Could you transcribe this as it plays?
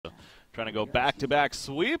trying to go back-to-back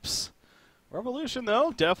sweeps. Revolution,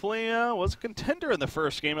 though, definitely was a contender in the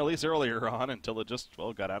first game, at least earlier on, until it just,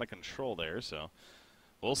 well, got out of control there. So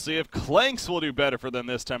we'll see if Clanks will do better for them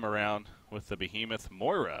this time around with the behemoth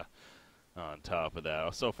Moira on top of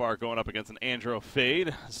that. So far going up against an Andro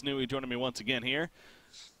Fade. Snooey joining me once again here.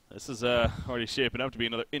 This is already shaping up to be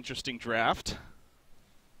another interesting draft.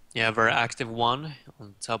 Yeah, very active one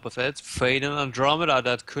on top of it. Fade and Andromeda,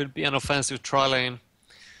 that could be an offensive tri-lane.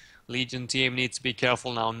 Legion team needs to be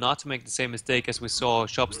careful now not to make the same mistake as we saw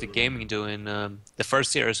Chopstick Gaming do in the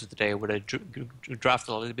first series of the day, where they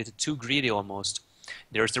drafted a little bit too greedy almost.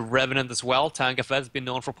 There's the Revenant as well. Tankafed has been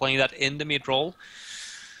known for playing that in the mid role.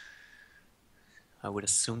 I would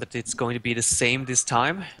assume that it's going to be the same this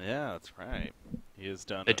time. Yeah, that's right. He has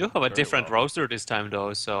done. They do have a different well. roster this time,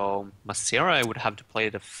 though, so Masera would have to play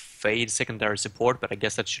the Fade secondary support, but I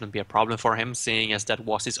guess that shouldn't be a problem for him, seeing as that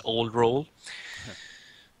was his old role.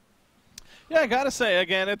 Yeah, I gotta say,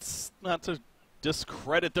 again, it's not to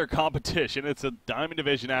discredit their competition. It's a Diamond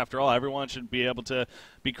Division after all. Everyone should be able to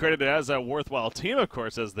be credited as a worthwhile team, of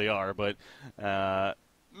course, as they are, but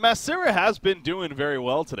Masera has been doing very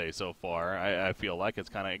well today so far. I feel like it's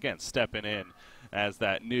kind of, again, stepping in as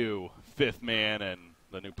that new fifth man and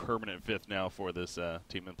the new permanent fifth now for this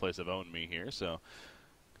team in place of Own Me here. So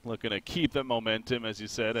looking to keep the momentum, as you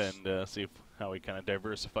said, and see how he kind of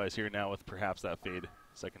diversifies here now with perhaps that Fade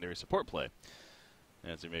secondary support play,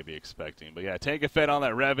 as you may be expecting. But yeah, Tankafed on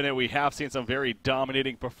that Revenant. We have seen some very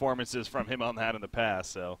dominating performances from him on that in the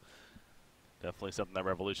past, so definitely something that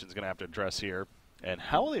Revolution's going to have to address here. And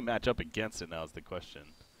how will they match up against it now is the question.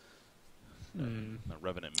 The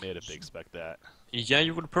Revenant mid, if they expect that. Yeah,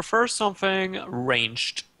 you would prefer something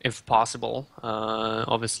ranged, if possible.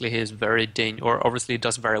 Obviously, he's very obviously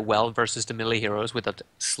does very well versus the melee heroes with that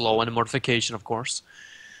slow and mortification, of course.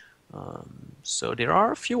 So there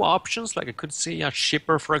are a few options, like I could see a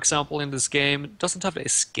Shipper, for example, in this game. It doesn't have the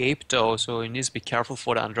escape, though, so he needs to be careful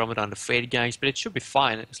for the Andromeda and the Fade gangs, but it should be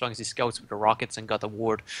fine as long as he scouts with the rockets and got a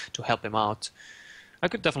ward to help him out. I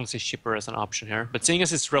could definitely see Shipper as an option here, but seeing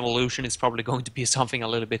as it's Revolution, it's probably going to be something a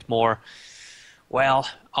little bit more, well,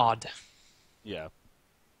 odd. Yeah.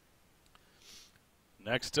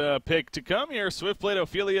 Next pick to come here, Swiftblade,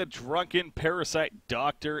 Ophelia, Drunken, Parasite,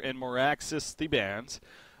 Doctor, and Moraxis, the bands.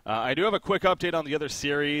 I do have a quick update on the other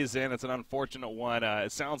series, and it's an unfortunate one.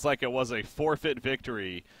 It sounds like it was a forfeit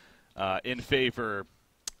victory in favor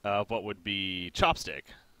of what would be Chopstick.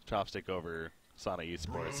 Chopstick over Sana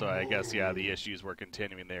Esports. So I guess, yeah, the issues were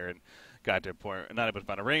continuing there and got to a point, not able to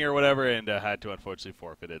find a ring or whatever, and had to unfortunately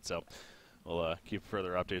forfeit it. So we'll keep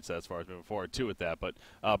further updates as far as moving forward, too, with that. But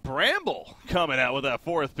Bramble coming out with that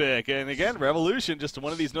fourth pick. And again, Revolution, just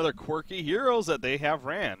one of these other quirky heroes that they have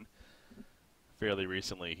ran fairly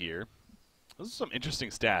recently here. Those are some interesting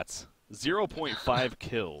stats. 0.5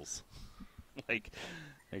 kills. Like,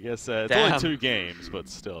 I guess it's only 2 games, but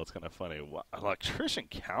still, it's kind of funny. Electrician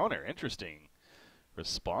counter, interesting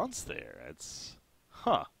response there. It's,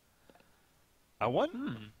 I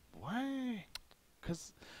wonder why,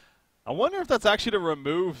 because I wonder if that's actually to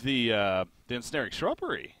remove the ensnaring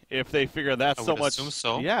shrubbery. If they figure that's so much,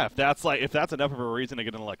 yeah. If that's enough of a reason to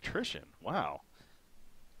get an electrician. Wow.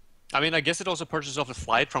 I mean, I guess it also purchases off the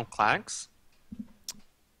flight from Clanks.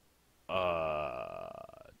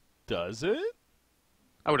 Does it?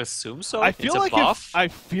 I would assume so. I feel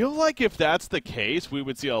like if that's the case, we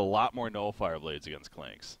would see a lot more Nullfire Blades against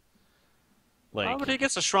Clanks. Like, but he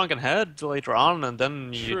gets a shrunken head later on, and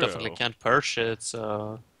then you definitely can't purge it.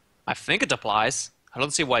 So I think it applies. I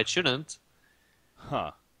don't see why it shouldn't.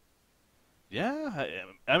 Huh. Yeah.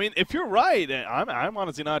 I mean, if you're right, I'm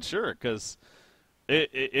honestly not sure, because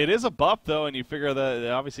it is a buff, though, and you figure that it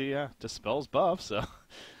obviously, yeah, dispels buffs. So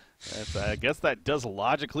I guess that does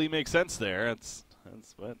logically make sense there.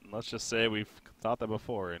 But let's just say we've thought that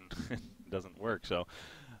before, and it doesn't work. So,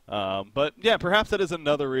 but yeah, perhaps that is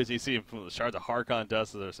another reason you see from the Shards of Harkon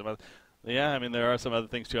dust. There's some other, yeah, I mean, there are some other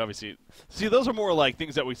things too. Obviously, see, those are more like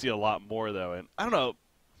things that we see a lot more, though. And I don't know,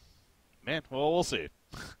 man. Well, we'll see.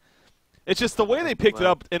 It's just the way they picked it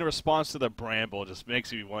up in response to the Bramble just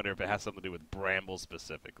makes me wonder if it has something to do with Bramble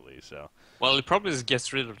specifically. So, well, it probably just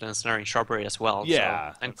gets rid of the ensnaring shrubbery as well.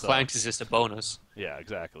 Yeah, so, and Clanks is just a bonus. Yeah,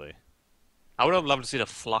 exactly. I would have loved to see the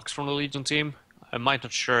Flux from the Legion team. I'm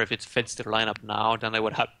not sure if it fits their lineup now. Then they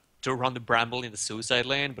would have to run the Bramble in the suicide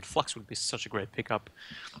lane, but Flux would be such a great pickup.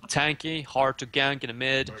 Tanky, hard to gank in the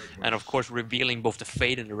mid, and of course revealing both the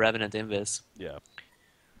Fade and the Revenant Invis. Yeah.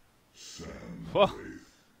 Well,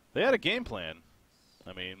 they had a game plan.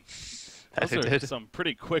 I mean, those are some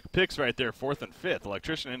pretty quick picks right there, 4th and 5th.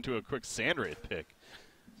 Electrician into a quick Sandwraith pick.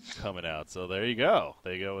 coming out. So there you go.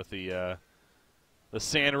 They go with the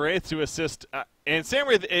Sand Wraith to assist. And Sand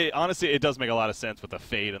Wraith, honestly, it does make a lot of sense with the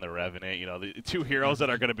Fade and the Revenant. You know, the two heroes that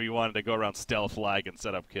are going to be wanting to go around stealth like and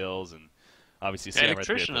set up kills, and obviously Sand Wraith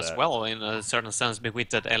Electrician as well, in a certain sense, but with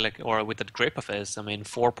that with that grip of his. I mean,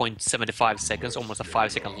 4.75 seconds, almost a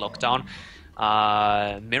 5-second lockdown.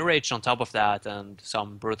 Mirror Age on top of that, and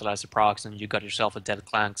some brutalizer procs, and you got yourself a dead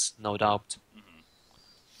Clanks, no doubt.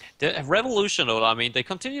 The Revolution, though, I mean, they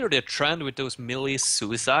continue their trend with those melee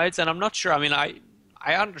suicides, and I'm not sure. I mean, I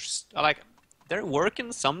understand, like, they work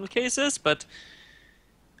in some cases, but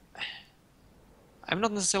I'm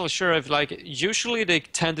not necessarily sure if, like, usually they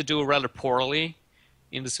tend to do rather poorly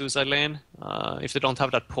in the suicide lane if they don't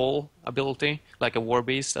have that pull ability, like a War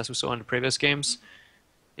Beast, as we saw in the previous games.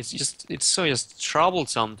 It's so just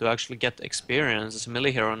troublesome to actually get experience as a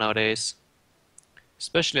melee hero nowadays,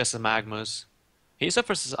 especially as a Magnus. He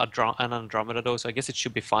suffers an Andromeda though, so I guess it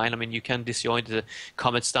should be fine. I mean, you can disjoint the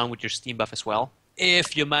Comet Stun with your Steam buff as well,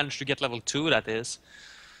 if you manage to get level 2, that is.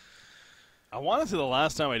 I want to say the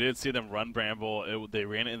last time I did see them run Bramble, they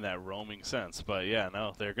ran it in that roaming sense. But yeah,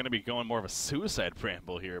 no, they're going to be going more of a suicide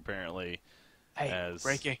Bramble here, apparently. Hey,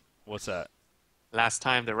 breaking. What's that? Last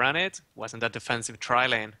time they ran it wasn't that defensive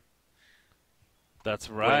tri-lane. That's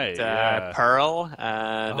right, with, yeah. Pearl,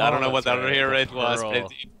 and I don't know what the other hero it was,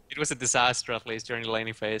 but it was a disaster, at least, during the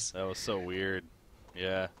laning phase. That was so weird.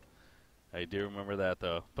 Yeah. I do remember that,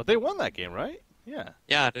 though. But they won that game, right? Yeah.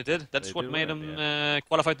 Yeah, they did. That's what made them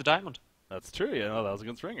qualify to Diamond. That's true. Yeah, no, that was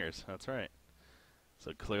against Ringers. That's right.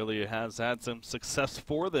 So clearly it has had some success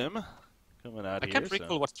for them coming out here. I can't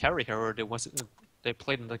recall what carry hero they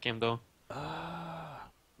played in that game, though.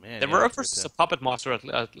 Man, they were versus a puppet master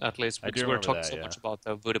at least, because we were talking so yeah. much about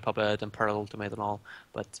the Voodoo Puppet and Pearl Ultimate and all,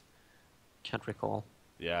 but can't recall.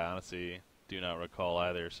 Yeah, honestly, do not recall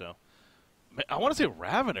either. So I want to say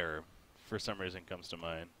Ravener for some reason comes to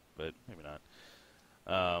mind, but maybe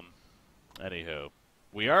not. Anyhow,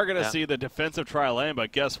 we are going to see the defensive trial lane,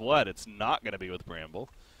 but guess what? It's not going to be with Bramble.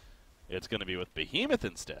 It's going to be with Behemoth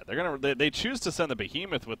instead. They choose to send the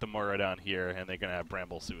Behemoth with the Moira down here, and they're going to have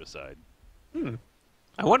Bramble suicide.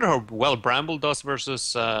 I wonder how well Bramble does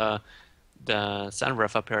versus the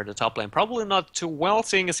Sandref up here at the top lane. Probably not too well,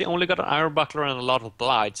 seeing as he only got an Iron Buckler and a lot of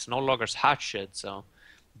Blights. No Logger's Hatchet, so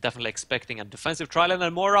definitely expecting a defensive trial lane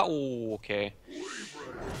and Moira. Oh, okay.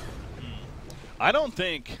 I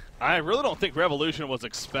really don't think Revolution was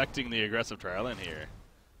expecting the aggressive trial in here.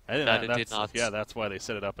 It did not. Yeah, that's why they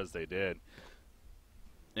set it up as they did.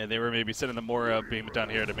 And they were maybe setting the Moira beam down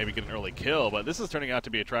here to maybe get an early kill, but this is turning out to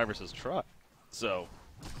be a try versus try. So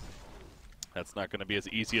that's not going to be as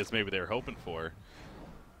easy as maybe they were hoping for.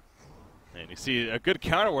 And you see a good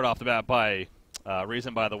counter ward off the bat by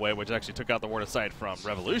Reason, by the way, which actually took out the ward of sight from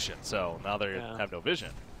Revolution. So now they have no vision.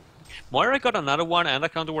 Moira got another one and a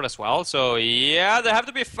counter ward as well. So yeah, they have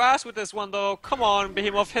to be fast with this one though. Come on,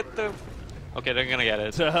 Behemoth, hit the... Okay, they're gonna get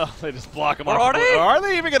it. They just block him off. Are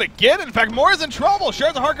they even gonna get it? In fact, Moira's in trouble.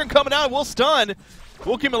 Shards of Harkon coming out. We'll stun.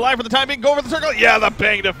 We'll keep him alive for the time being. Go over the circle. Yeah, the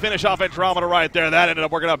bang to finish off Andromeda right there. That ended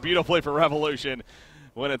up working out beautifully for Revolution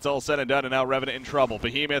when it's all said and done, and now Revenant in trouble.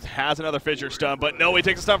 Behemoth has another Fissure stun, but no, he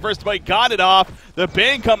takes a stun first, but he got it off. The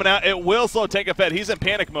bang coming out. It will slow Tank Fed. He's in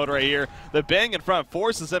panic mode right here. The bang in front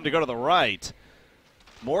forces him to go to the right.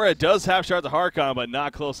 Moira does have Shards of Harkon, but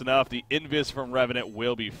not close enough. The Invis from Revenant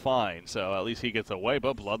will be fine, so at least he gets away,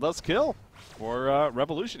 but Bloodlust kill for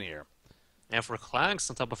Revolution here. Yeah, for Clanks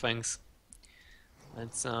on top of things.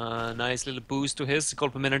 That's a nice little boost to his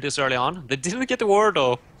culpabilities early on. They didn't get the ward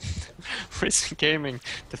though. Risen Gaming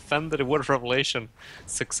defended the ward of Revelation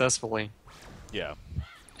successfully. Yeah.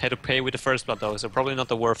 Had to pay with the first blood though, so probably not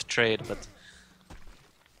the worth trade, but...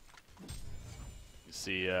 You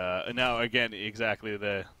see, now again, exactly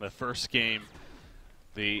the first game,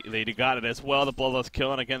 they got it as well, the Bloodlust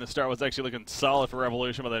kill, and again, the start was actually looking solid for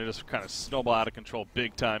Revolution, but then it just kind of snowballed out of control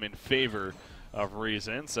big time in favor of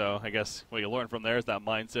Reason. So I guess what you learn from there is that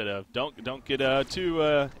mindset of don't get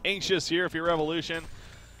too anxious here if you're Revolution.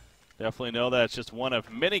 Definitely know that it's just one of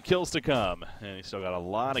many kills to come, and you still got a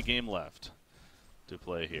lot of game left to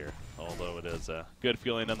play here, although it is a good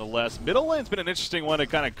feeling nonetheless. Middle lane's been an interesting one to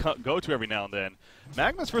kind of go to every now and then.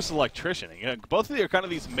 Magnus versus Electrician. Both of them are kind of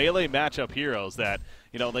these melee matchup heroes that,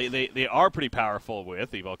 you know, they are pretty powerful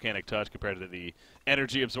with the Volcanic Touch compared to the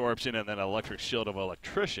Energy Absorption and then Electric Shield of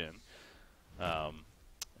Electrician. And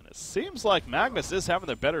it seems like Magnus is having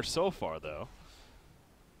the better so far, though.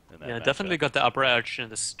 in that Yeah, matchup. definitely got the upper edge in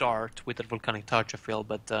the start with that volcanic touch, I feel.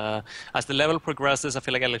 But as the level progresses, I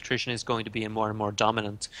feel like Electrician is going to be more and more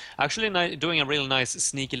dominant. Actually, doing a really nice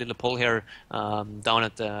sneaky little pull here down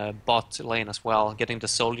at the bot lane as well, getting the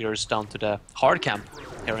soldiers down to the hard camp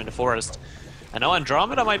here in the forest. And now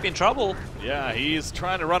Andromeda might be in trouble. Yeah, he's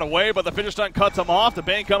trying to run away, but the Fissure Stun cuts him off. The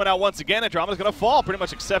Bane coming out once again. Andromeda's going to fall, pretty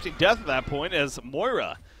much accepting death at that point as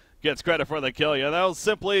Moira gets credit for the kill. Yeah, that was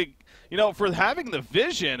simply, you know, for having the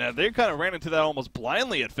vision. They kind of ran into that almost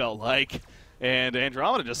blindly, it felt like. And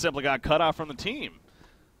Andromeda just simply got cut off from the team,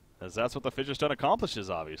 as that's what the Fissure Stun accomplishes,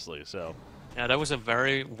 obviously. So. Yeah, that was a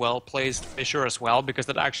very well-placed Fissure as well, because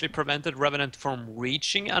that actually prevented Revenant from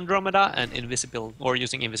reaching Andromeda and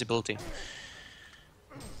using invisibility.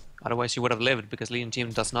 Otherwise, you would have lived, because Legion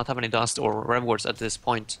team does not have any dust or rev wards at this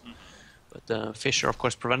point. But Fissure, of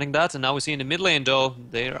course, preventing that. And now we see in the mid lane, though,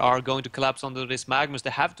 they are going to collapse onto this Magnus.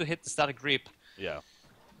 They have to hit the static creep. Yeah.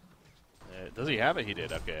 Does he have it? He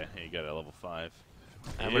did. Okay, he got it at level 5.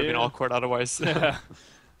 It would have been awkward otherwise.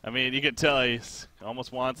 I mean, you can tell he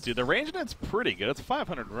almost wants to. The range on it's pretty good. It's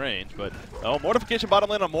 500 range, but Mortification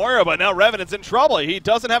bottom lane on Moira, but now Revenant's in trouble. He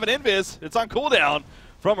doesn't have an invis. It's on cooldown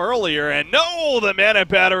from earlier, and no, the mana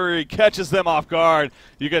battery catches them off guard.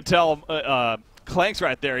 You could tell Clanks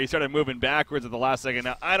right there. He started moving backwards at the last second.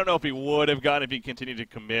 Now, I don't know if he would have gotten if he continued to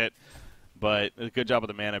commit, but a good job of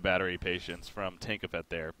the mana battery patience from Tankafet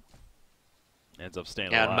there. Ends up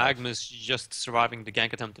staying alive. And Magnus just surviving the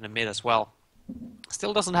gank attempt in the mid as well.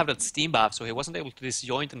 Still doesn't have that steam buff, so he wasn't able to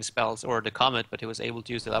disjoint any spells or the comet, but he was able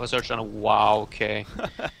to use the lava surge on a wow, okay.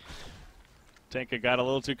 Tanka got a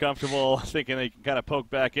little too comfortable thinking they can kind of poke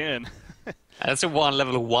back in. That's a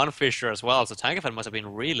level 1 Fissure as well, so Tankafet must have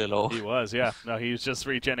been really low. He was, yeah. No, he was just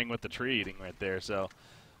regenning with the tree eating right there, so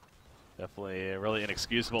definitely really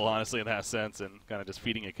inexcusable, honestly, in that sense, and kind of just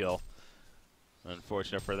feeding a kill.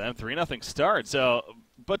 Unfortunate for them. 3-0 start. So,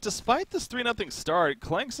 but despite this 3-0 start,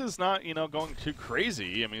 Clanks is not, you know, going too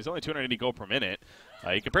crazy. I mean, he's only 280 gold per minute.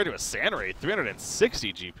 He compared to a Sand Wraith,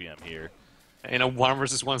 360 GPM here. In a 1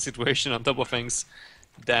 versus 1 situation on top of things.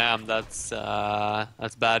 Damn, that's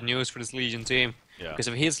bad news for this Legion team. Yeah. Because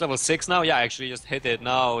if he's level 6 now, yeah, actually just hit it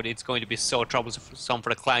now, it's going to be so troublesome for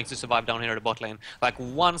the Clanks to survive down here at the bot lane. Like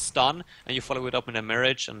 1 stun, and you follow it up in a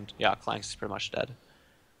Mirage, and yeah, Clanks is pretty much dead.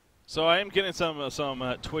 So I am getting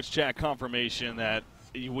some Twitch chat confirmation that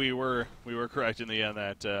we were correct in the end,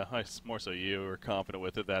 that more so you were confident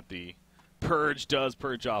with it, that the purge does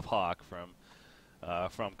purge off Hawk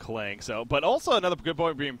from Clang. So, but also another good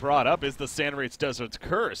point being brought up is the Sand Wraith's Desert's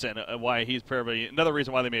Curse, and why he's probably another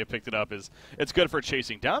reason why they may have picked it up is it's good for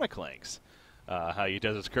chasing down a Clanks. How you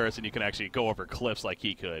Desert's Curse, and you can actually go over cliffs like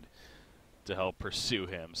he could to help pursue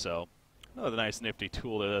him. So. Another nice nifty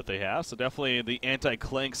tool that they have. So definitely the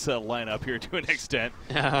anti-Clanks lineup here to an extent.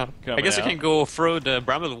 Yeah, I guess you can go through the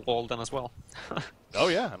Bramble wall then as well. Oh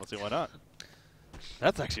yeah, I don't see why not.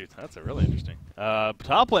 That's a really interesting.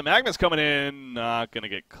 Top lane, Magnus coming in. Not gonna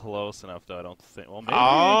get close enough though, I don't think. Well, maybe.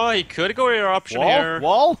 Oh, he could go your option here.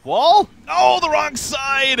 Wall. Oh, the wrong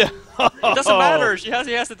side. It doesn't matter. He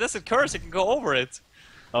has the Desert Curse. He can go over it.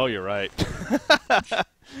 Oh, you're right.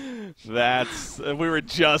 We were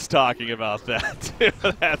just talking about that too.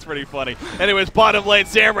 That's pretty funny. Anyways, bottom lane,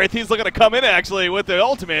 Sand Wraith, he's looking to come in actually with the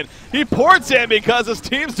ultimate. He ports in because his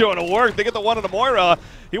team's doing the work. They get the one on the Moira.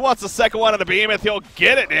 He wants the second one on the Behemoth. He'll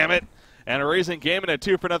get it, damn it. And a Raising Game and a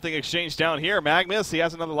 2-for-0 exchange down here. Magnus, he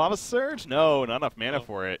has another Lava Surge? No, not enough mana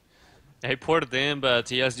for it. He ported in, but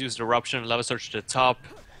he has used Eruption and Lava Surge to the top,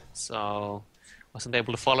 so wasn't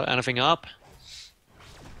able to follow anything up.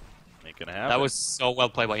 That was so well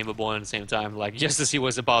played by Imboboy at the same time. Like, just as he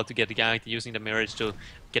was about to get the gank, using the Mirage to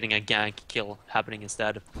getting a gank kill happening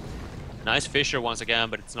instead. Nice Fissure once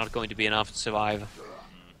again, but it's not going to be enough to survive.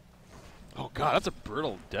 Oh god, that's a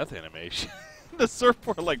brutal death animation. The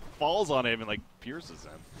surfboard like falls on him and like pierces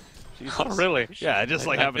him. Jesus. Oh really? Yeah, just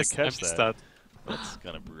like having to catch that. that. That's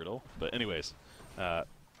kind of brutal. But anyways,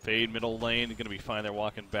 Fade middle lane, going to be fine. They're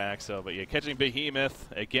walking back. So, but yeah, catching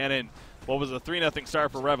Behemoth again. And what was a 3-0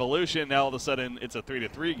 start for Revolution? Now all of a sudden it's a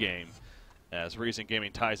 3-3 game as Recent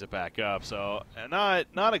Gaming ties it back up. So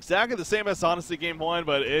not exactly the same as honestly Game 1,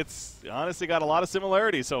 but it's honestly got a lot of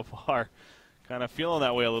similarities so far. Kind of feeling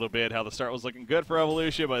that way a little bit. How the start was looking good for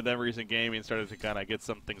Revolution, but then Recent Gaming started to kind of get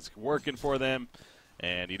some things working for them.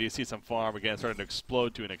 And you do see some farm again starting to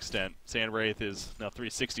explode to an extent. Sand Wraith is now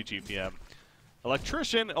 360 GPM.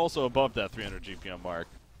 Electrician also above that 300 GPM mark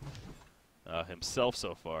himself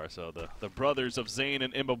so far. So the brothers of Zane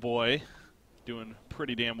and Imboboy doing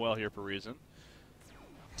pretty damn well here for Reason.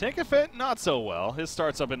 Tankafet, not so well. His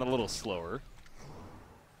starts have been a little slower.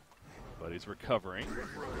 but he's recovering.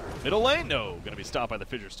 Middle lane, no. Going to be stopped by the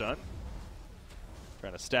fissure stun.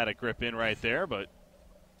 Trying to static grip in right there, but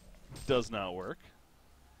does not work.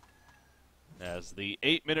 As the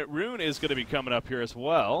 8-minute rune is going to be coming up here as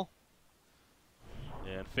well.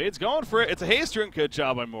 And Fade's going for it. It's a haste rune. Good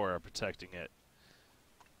job by Mora protecting it.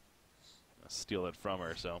 I'll steal it from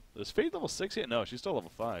her. So is Fade level 6 yet? No, she's still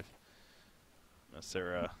level 5.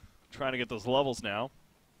 Sarah trying to get those levels now.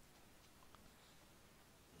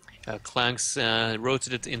 Clanks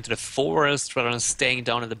rotated into the forest rather than staying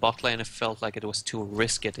down in the bot lane. It felt like it was too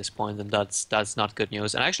risky at this point, and that's not good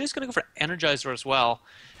news. And actually, he's going to go for Energizer as well.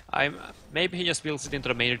 Maybe he just builds it into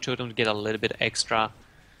the major totem to get a little bit extra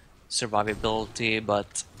survivability,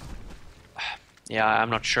 but yeah, I'm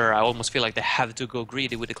not sure. I almost feel like they have to go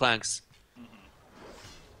greedy with the Clanks.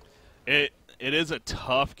 It is a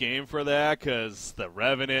tough game for that because the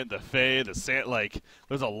Revenant, the Fade, the Sand, like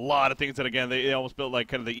there's a lot of things that again they almost built like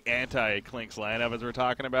kind of the anti-Clinks lineup as we're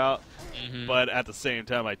talking about. But at the same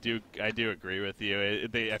time, I do agree with you.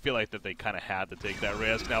 I feel like that they kind of had to take that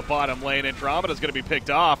risk. Now bottom lane, Andromeda's going to be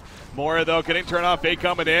picked off. Mora though getting turned off. Fade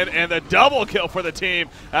coming in and the double kill for the team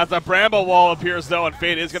as the Bramble Wall appears though, and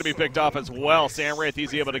Fade is going to be picked off as well. Sam Wraith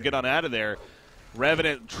easy able to get on out of there.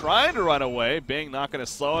 Revenant trying to run away. Bing not going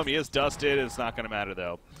to slow him. He is dusted. It's not going to matter,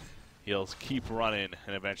 though. He'll keep running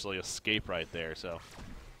and eventually escape right there. So,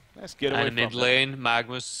 nice getaway from mid lane,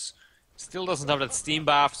 Magnus still doesn't have that steam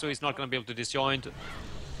buff, so he's not going to be able to disjoint.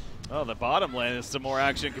 Oh, the bottom lane is some more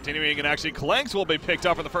action continuing, and actually Clanks will be picked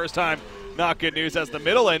up for the first time. Not good news as the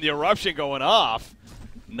middle lane, the eruption going off.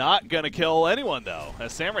 Not going to kill anyone, though,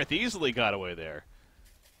 as Samrath easily got away there.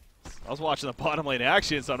 I was watching the bottom lane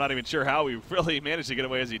action, so I'm not even sure how he really managed to get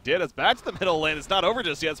away as he did. It's back to the middle lane. It's not over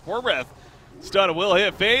just yet. Spore Breath stun will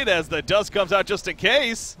hit Fade as the dust comes out just in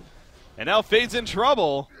case. And now Fade's in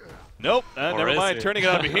trouble. Nope, never mind. Turning it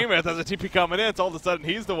on Behemoth as the TP coming in. It's all of a sudden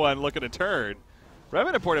he's the one looking to turn.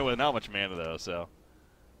 Revenant poured in with not much mana, though, so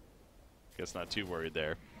guess not too worried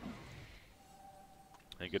there.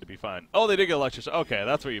 And good to be fine. Oh, they did get Electrician. Okay,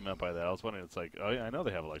 that's what you meant by that. I was wondering, it's like, oh yeah, I know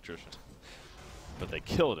they have Electrician. But they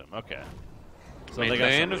killed him. Okay. So they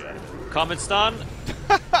got Comet stun.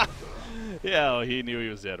 Yeah, well, he knew he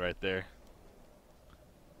was dead right there.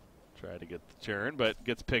 Tried to get the turn, but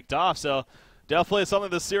gets picked off. So definitely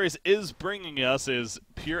something this series is bringing us is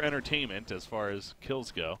pure entertainment as far as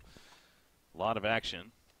kills go. A lot of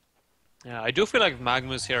action. Yeah, I do feel like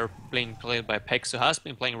Magnus here being played by Pex, who has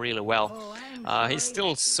been playing really well. He's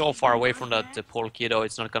still so far away from that pole key, though.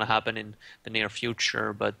 It's not going to happen in the near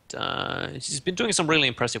future, but he's been doing some really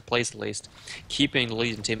impressive plays at least, keeping the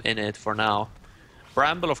Legion team in it for now.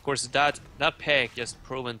 Bramble, of course, that pick just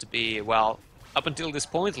proven to be, well, up until this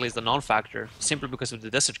point at least, a non-factor, simply because of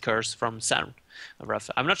the Desert Curse from San.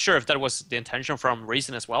 I'm not sure if that was the intention from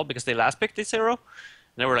Reason as well, because they last picked this hero.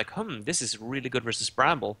 And they were like, this is really good versus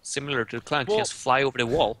Bramble. Similar to Clank, well, just fly over the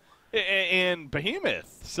wall. And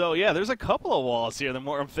Behemoth. So, yeah, there's a couple of walls here. The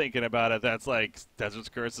more I'm thinking about it, that's like, Desert's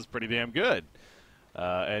Curse is pretty damn good.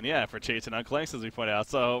 And, yeah, for chasing on Clanks, as we point out.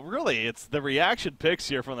 So, really, it's the reaction picks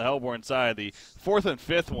here from the Hellborn side. The 4th and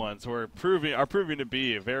 5th ones are proving to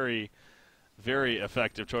be very, very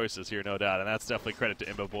effective choices here, no doubt. And that's definitely credit to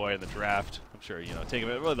Imbo Boy and the draft. I'm sure, taking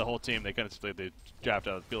really the whole team, they kind of they draft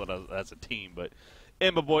out the field as a team, but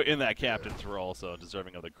Imbo Boy in that captain's role, so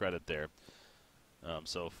deserving of the credit there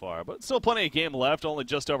so far. But still plenty of game left, only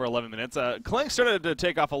just over 11 minutes. Clank started to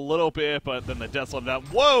take off a little bit, but then the death slowed down.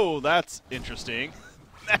 Whoa, that's interesting.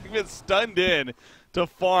 Magnus stunned in to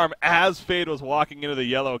farm as Fade was walking into the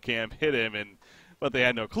yellow camp, hit him, but they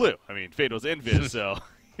had no clue. I mean, Fade was invis, so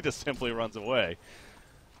he just simply runs away.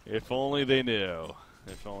 If only they knew.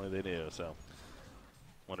 If only they knew, so.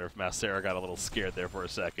 Wonder if Masera got a little scared there for a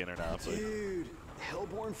second or not. But Dude,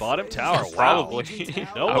 bottom tower, wow. Probably.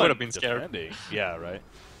 No I one would have been scared. Defending. Yeah, right.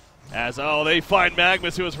 As, they find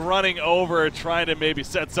Magnus, who was running over, trying to maybe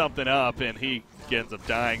set something up, and he ends up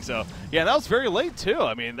dying. So, yeah, that was very late, too.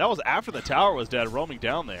 I mean, that was after the tower was dead, roaming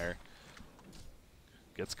down there.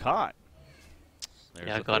 Gets caught.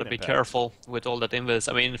 Yeah, gotta be careful with all that invis.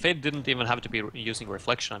 I mean, Fade didn't even have to be using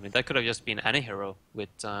Reflection. I mean, that could have just been any hero with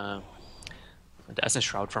the Essence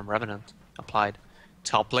Shroud from Revenant applied.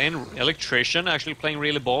 Top lane, Electrician actually playing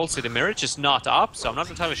really ballsy. The Mirage is not up, so I'm not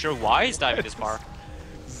entirely sure why he's diving this far.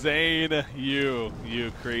 Zane, you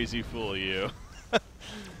crazy fool, you.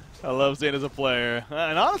 I love Zane as a player.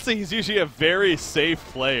 And honestly, he's usually a very safe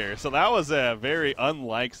player, so that was a very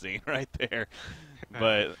unlike Zane right there.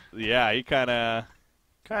 But, yeah, he kind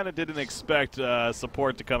of didn't expect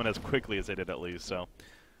support to come in as quickly as they did at least, so.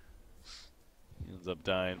 He ends up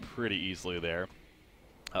dying pretty easily there.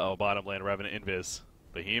 Uh-oh, bottom lane, Revenant invis.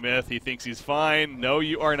 Behemoth, he thinks he's fine. No,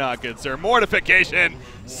 you are not, good sir. Mortification,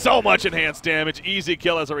 so much enhanced damage. Easy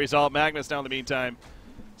kill as a result. Magnus now in the meantime.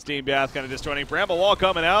 Steam Bath kind of disjointing. Bramble Wall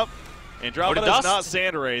coming out. Andromeda's not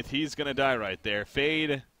Sandwraith. He's going to die right there.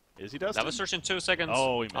 Fade, is he dusted? That was search in 2 seconds.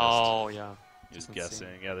 Oh, he missed. Oh, yeah. He's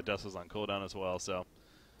guessing. Yeah, the dust was on cooldown as well, so.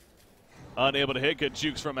 Unable to hit. Good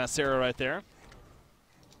jukes from Macera right there.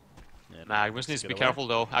 Magnus needs to be careful,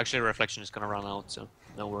 though. Actually, Reflection is going to run out, so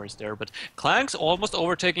no worries there. But Clank's almost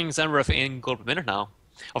overtaking Zenref in gold per minute now.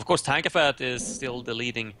 Of course, Tankafat is still the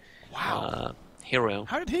leading hero.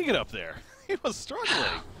 How did he get up there? He was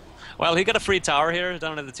struggling. Well, he got a free tower here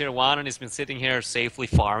down at the tier 1, and he's been sitting here safely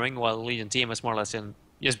farming while the Legion team has more or less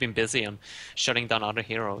just been busy and shutting down other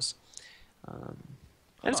heroes. And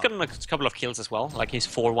he's gotten a couple of kills as well. Like, he's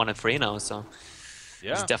 4-1 and 3 now, so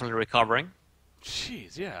he's definitely recovering.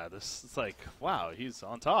 Jeez, yeah, this is like, wow, he's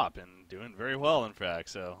on top and doing very well, in fact.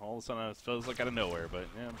 So all of a sudden it feels like out of nowhere, but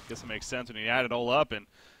yeah, I guess it makes sense when you add it all up, and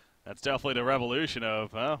that's definitely the revolution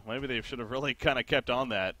of, well, maybe they should have really kind of kept on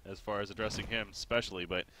that as far as addressing him especially,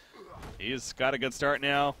 but he's got a good start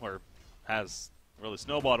now, or has really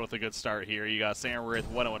snowballed with a good start here. You got Sandwraith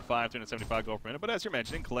 1-0-5, 275 gold per minute, but as you're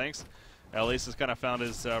mentioning, Clanks at least has kind of found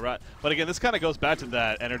his route. But again, this kind of goes back to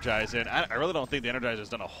that Energizer, and I really don't think the Energizer's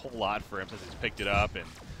done a whole lot for him since he's picked it up.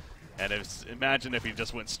 And imagine if he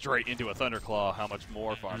just went straight into a Thunderclaw, how much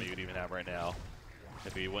more farm he would even have right now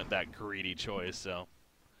if he went that greedy choice. So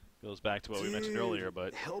goes back to what we mentioned earlier.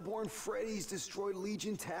 But Hellborn Freddy's destroyed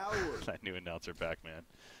Legion Tower. That new announcer back, man.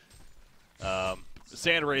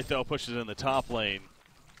 Sandwraith though pushes in the top lane.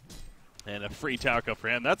 And a free tower kill for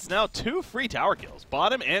him. That's now 2 free tower kills.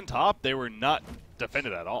 Bottom and top, they were not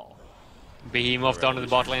defended at all. Behemoth down to the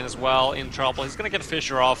bot lane as well, in trouble. He's going to get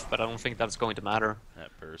Fisher off, but I don't think that's going to matter.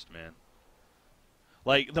 That burst, man.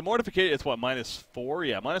 Like, the Mortification, it's what, -4?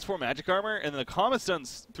 Yeah, -4 magic armor. And then the Comet's done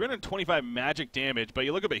 325 magic damage. But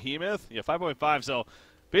you look at Behemoth, yeah, 5.5. So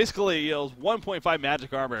basically, you know, 1.5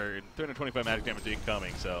 magic armor and 325 magic damage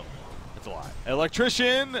incoming. So that's a lot.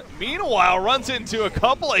 Electrician, meanwhile, runs into a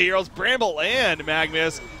couple of heroes, Bramble and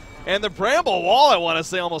Magnus. And the Bramble Wall, I want to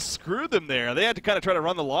say, almost screwed them there. They had to kind of try to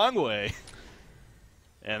run the long way.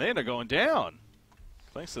 And they end up going down.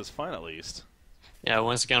 Thanks to this fine, at least. Yeah,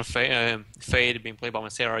 once again, Fade being played by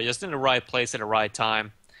Macera, just in the right place at the right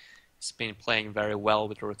time. He's been playing very well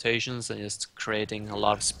with the rotations and just creating a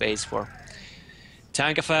lot of space for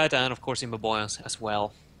Tankafat and, of course, Imbaboy as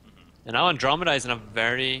well. And now Andromeda is in a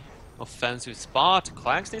very offensive spot.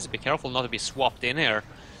 Clanks needs to be careful not to be swapped in here.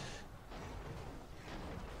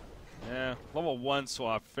 Yeah, level 1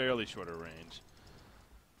 swap, fairly shorter range.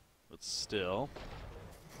 But still.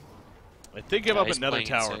 I think give up another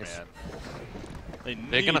tower, man.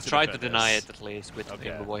 They're gonna try to deny it at least with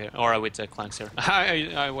Imbaboy here, or with Clanks here.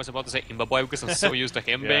 I was about to say Imbaboy because I'm so used to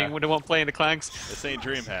him being the one playing the Clanks. This ain't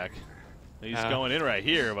DreamHack. He's going in right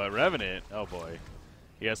here, but Revenant, oh boy.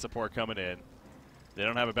 He has support coming in. They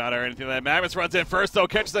don't have a bounty or anything like that. Magnus runs in first, though,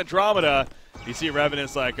 catches Andromeda. You see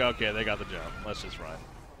Revenant's like, okay, they got the jump. Let's just run.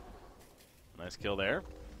 Nice kill there.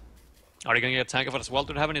 Are they going to get Tankafat as well?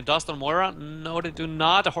 Do they have any dust on Moira? No, they do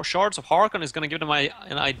not. The Shards of Harkon is going to give them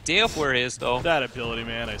an idea of where he is, though. That ability,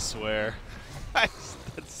 man, I swear. That's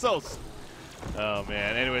so... Oh,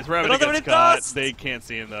 man. Anyways, Revenant gets caught. Dust. They can't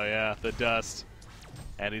see him, though, yeah. The dust.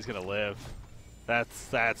 And he's going to live.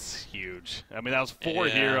 That's huge. I mean, that was 4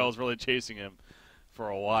 heroes really chasing him for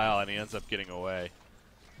a while, and he ends up getting away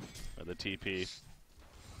with the TP.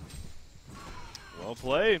 Well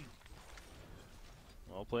played.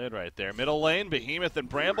 Well played right there. Middle lane, Behemoth and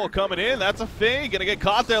Bramble coming in. That's a fade. Gonna get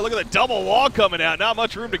caught there. Look at the double wall coming out. Not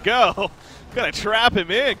much room to go. Gonna trap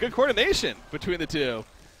him in. Good coordination between the two.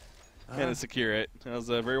 And secure it. That was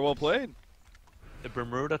very well played. The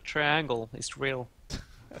Bermuda Triangle is real.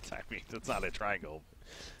 I mean, it's not a triangle.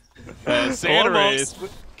 Sandwraith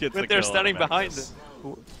gets the kill. They're standing behind it.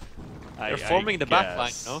 They're forming the back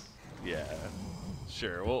line, no? Yeah.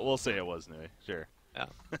 Sure. We'll say it was Nui. Sure. Yeah.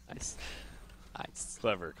 Nice. Nice.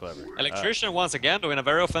 Clever. Electrician once again doing a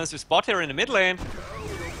very offensive spot here in the mid lane.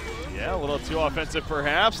 Yeah, a little too offensive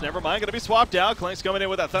perhaps. Never mind, gonna be swapped out. Clank's coming in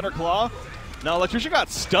with that Thunderclaw. Now Electrician got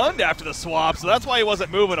stunned after the swap, so that's why he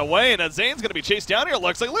wasn't moving away. And Zane's gonna be chased down here,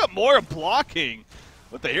 looks like. Look at Moira blocking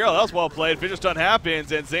with the hero. That was well played. Fisher stun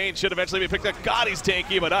happens, and Zane should eventually be picked up. God, he's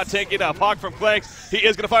tanky, but not tanky enough. Hawk from Clanks. He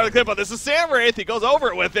is gonna fire the clip, but this is Sandwraith. He goes over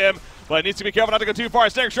it with him, but needs to be careful not to go too far.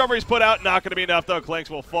 Snake Shrubbery's put out, not gonna be enough though. Clanks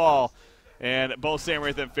will fall. And both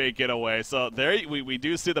Sandwraith and Fade get away. So there we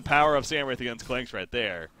do see the power of Sandwraith against Clanks right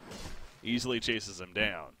there. Easily chases him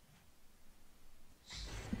down.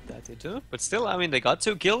 That they do. But still, I mean, they got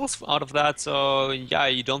 2 kills out of that, so yeah,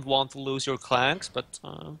 you don't want to lose your clanks, but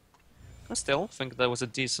I still think that was a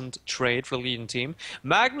decent trade for the Legion team.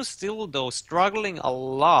 Magnus still, though, struggling a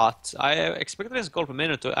lot. I expected his gold per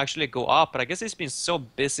minute to actually go up, but I guess he's been so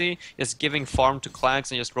busy just giving farm to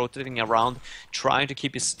clanks and just rotating around, trying to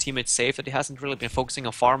keep his teammates safe, that he hasn't really been focusing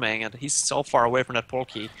on farming, and he's so far away from that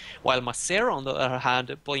Polkey. While Macero, on the other hand,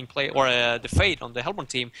 the Fate on the Hellborn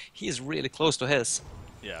team, he is really close to his.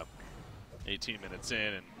 Yeah, 18 minutes in,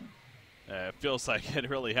 and it feels like it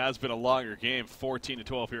really has been a longer game. 14 to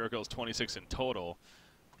 12 hero kills, 26 in total.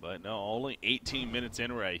 But no, only 18 minutes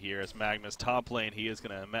in right here as Magnus top lane. He is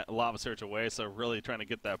going to lava search away, so really trying to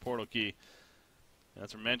get that portal key.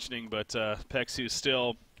 As we're mentioning, but Pexu's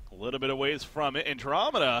still a little bit of ways from it.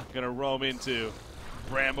 Andromeda going to roam into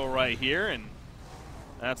Bramble right here, and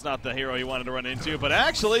that's not the hero he wanted to run into. But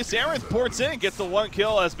actually, Samurai ports in, gets the 1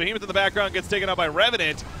 kill as Behemoth in the background gets taken out by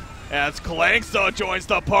Revenant. As Clanks, though, joins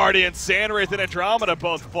the party, and Sandwraith and Andromeda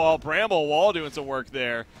both fall. Bramble Wall doing some work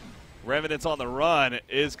there. Revenant's on the run,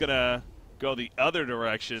 is going to go the other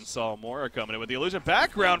direction. Saw Mora coming in with the illusion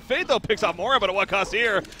background. Fade, though, picks up Mora, but at what cost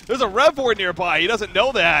here? There's a Rev nearby. He doesn't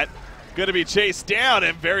know that. Going to be chased down,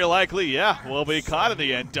 and very likely, yeah, will be caught in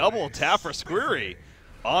the end. Double tap for Squirry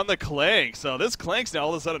on the Clank. So this Clank's now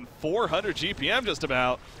all of a sudden 400 GPM just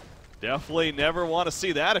about. Definitely never want to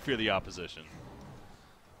see that if you're the opposition.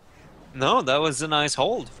 No, that was a nice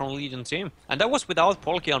hold from the Legion team. And that was without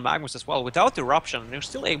Polkey on Magnus as well. Without the Eruption, they're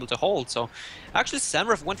still able to hold. So actually,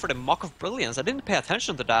 Samref went for the Mock of Brilliance. I didn't pay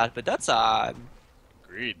attention to that, but that's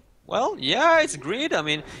Greed. well, yeah, it's greed. I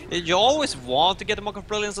mean, you always want to get a Mock of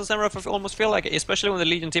Brilliance on Samref, I almost feel like, especially when the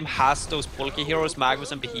Legion team has those Polkey heroes,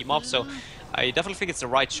 Magnus and Behemoth. So I definitely think it's the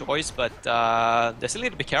right choice, but they still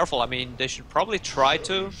need to be careful. I mean, they should probably try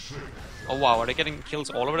to... Oh wow, are they getting kills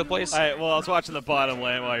all over the place? Well, I was watching the bottom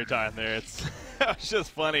lane while you're talking there. It's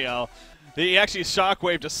just funny how he actually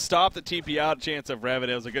shockwave to stop the TP out chance of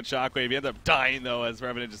Revenant. It was a good shockwave. He ended up dying though, as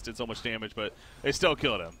Revenant just did so much damage, but they still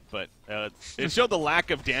killed him. But it showed the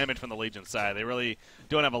lack of damage from the Legion side. They really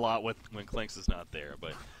don't have a lot when Clinks is not there.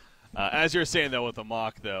 But as you're saying though with the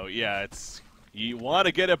Mock though, yeah, it's you want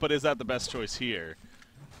to get it, but is that the best choice here?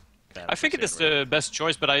 I think it is the best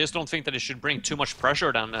choice, but I just don't think that it should bring too much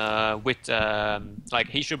pressure then like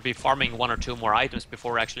he should be farming 1 or 2 more items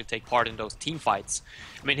before actually take part in those team fights.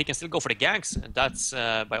 I mean, he can still go for the ganks, and that's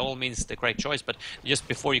by all means the correct choice, but just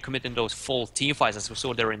before you commit in those full team fights as we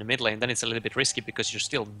saw there in the mid lane, then it's a little bit risky because you're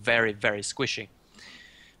still very, very squishy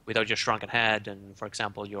without your Shrunken Head and, for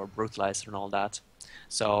example, your Brutalizer and all that.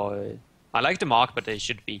 So I like the Mock, but they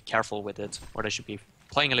should be careful with it, or they should be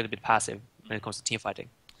playing a little bit passive when it comes to team fighting.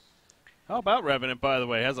 How about Revenant, by the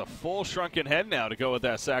way? Has a full Shrunken Head now to go with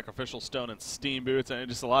that Sacrificial Stone and Steam Boots, and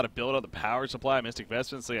just a lot of build on the Power Supply, Mystic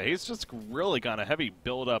Vestments. So yeah, he's just really got a heavy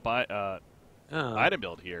build-up item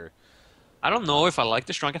build here. I don't know if I like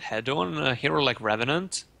the Shrunken Head on a hero like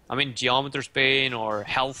Revenant. I mean, Geometer's Bane or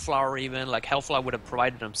Hellflower even. Like, Hellflower would have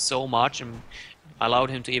provided him so much and allowed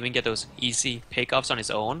him to even get those easy pickups on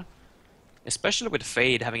his own. Especially with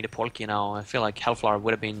Fade having the Polkey now, I feel like Hellflower would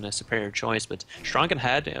have been a superior choice, but Shrunken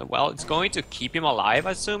Head, well, it's going to keep him alive,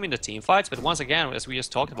 I assume, in the team fights, but once again, as we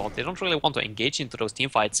just talked about, they don't really want to engage into those team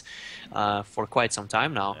fights for quite some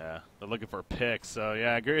time now. Yeah, they're looking for picks, so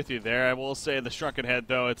yeah, I agree with you there. I will say the Shrunken Head,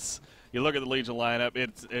 though, you look at the Legion lineup,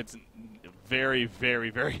 it's very, very,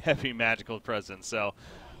 very heavy magical presence, so...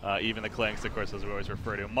 even the Clanks, of course, as we always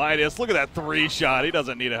refer to. Midas, look at that 3-shot. He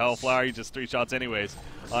doesn't need a Hellflower. He just 3 shots anyways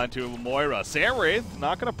onto Moira. Samwraith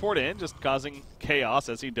not going to port in, just causing chaos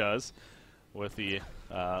as he does with the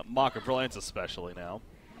Mock of Brilliance especially now.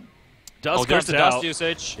 Dust there's comes the out. Dust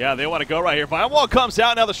usage. Yeah, they want to go right here. Vine Wall comes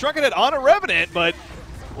out. Now the Shrunken Head on a Revenant, but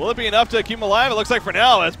will it be enough to keep him alive? It looks like for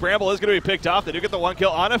now, as Bramble is going to be picked off. They do get the 1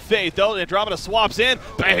 kill on a Faith, though. Andromeda swaps in.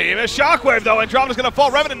 Behemoth Shockwave, though. Andromeda's going to fall.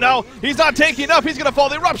 Revenant, no. He's not taking enough. He's going to fall.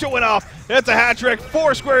 The Eruption went off. It's a hat trick.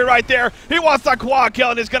 4 Squirry right there. He wants the quad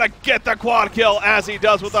kill, and he's going to get the quad kill as he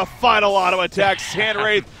does with the final auto attack.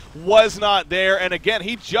 Sandwraith was not there. And again,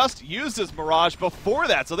 he just used his Mirage before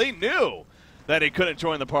that, so they knew that he couldn't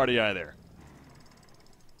join the party either.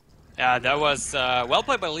 Yeah, that was well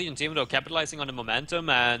played by the Legion team, though, capitalizing on the momentum,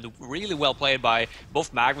 and really well played by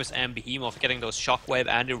both Magnus and Behemoth, getting those Shockwave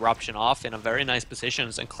and Eruption off in a very nice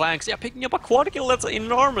positions. And Clanks, yeah, picking up a quad kill, that's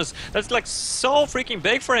enormous. That's like so freaking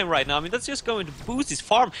big for him right now. I mean, that's just going to boost his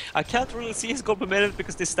farm. I can't really see his gold per minute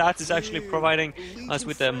because the stats is actually providing us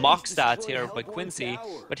with the mock stats here by Quincy.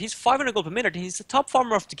 But he's 500 gold per minute, he's the top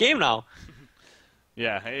farmer of the game now.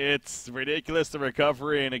 Yeah, it's ridiculous, the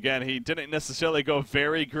recovery, and again, he didn't necessarily go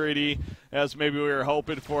very greedy as maybe we were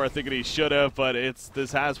hoping for. I think he should have, but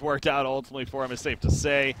this has worked out ultimately for him, it's safe to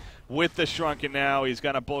say. With the Shrunken now, he's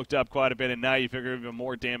kind of bulked up quite a bit, and now you figure even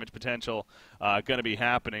more damage potential going to be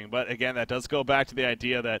happening. But again, that does go back to the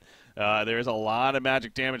idea that there is a lot of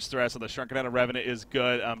magic damage threat, so the Shrunken Head of Revenant is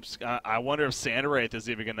good. I wonder if Sandwraith is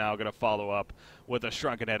even now going to follow up with the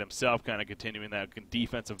Shrunken Head himself, kind of continuing that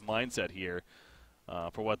defensive mindset here.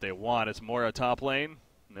 For what they want. It's Moira top lane.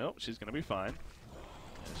 Nope, she's going to be fine.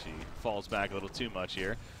 And she falls back a little too much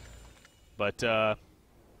here. But,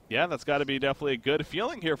 yeah, that's got to be definitely a good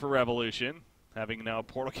feeling here for Revolution. Having now a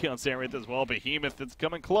Portal Key on Sandwraith as well. Behemoth that's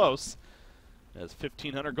coming close. Has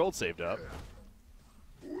 1,500 gold saved up.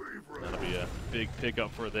 That'll be a big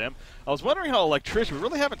pickup for them. I was wondering how Electrician, we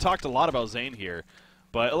really haven't talked a lot about Zane here.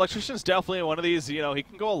 But Electrician is definitely one of these, you know, he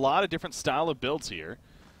can go a lot of different style of builds here.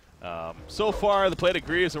 So far, the plate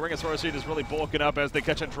agrees. The Ring of Sorcery is really bulking up as they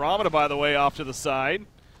catch Andromeda, by the way, off to the side.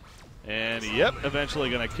 And, yep,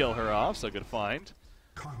 eventually going to kill her off, so good find.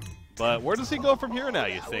 But where does he go from here now,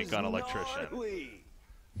 you think, on Electrician?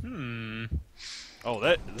 Oh, is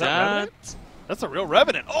that Revenant? That's a real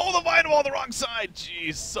Revenant. Oh, the Vine Wall the wrong side.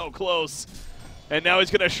 Jeez, so close. And now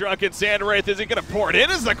he's going to Shrunken Sandwraith. Is he going to pour it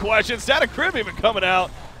in is the question. Static Crib even coming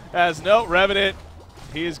out as no Revenant.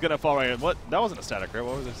 He's going to fall right in. What? That wasn't a static grip.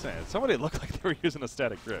 What was I saying? Somebody looked like they were using a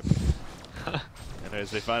static grip. And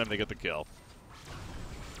as they find him, they get the kill.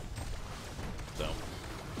 So,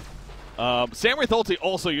 Sandwraith ulti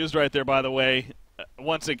also used right there, by the way.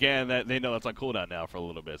 Once again, that they know that's on cooldown now for a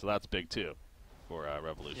little bit, so that's big too for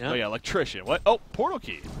Revolution. Yep. Oh yeah, Electrician. What? Oh, Portal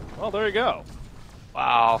Key. Well, there you go.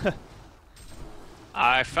 Wow.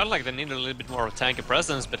 I felt like they needed a little bit more of a tanky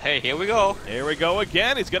presence, but hey, here we go. Here we go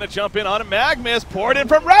again. He's going to jump in on a Magmus. Poured in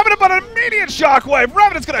from Revenant, but an immediate shockwave.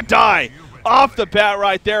 Revenant's going to die off the bat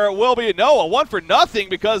right there. It will be, no, a 1-for-0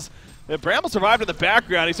 because Bramble survived in the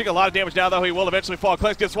background. He's taking a lot of damage now, though. He will eventually fall.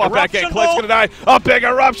 Clink's going to swap back in. Clink's going to die. A big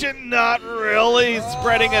eruption. Not really. He's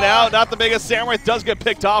spreading it out. Not the biggest. Sandwraith does get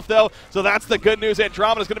picked off, though. So that's the good news.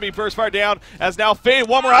 Andromeda's going to be first fire down as now Fade.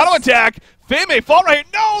 One more auto attack. Fade may fall right here.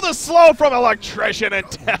 No, the slow from Electrician, and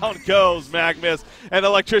down goes Magmus. And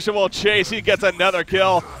Electrician will chase. He gets another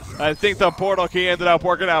kill. I think the Portal Key ended up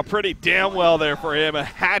working out pretty damn well there for him. A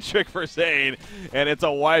hat trick for Zane. And it's a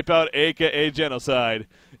wipeout, aka genocide,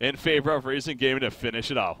 in favor of Recent Gaming to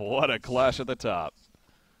finish it off. What a clash at the top.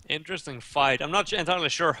 Interesting fight. I'm not entirely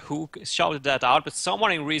sure who shouted that out, but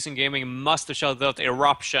someone in Recent Gaming must have shouted out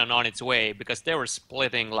Eruption on its way, because they were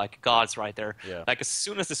splitting like gods right there. Yeah. Like as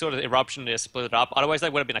soon as they saw the Eruption, they split it up. Otherwise,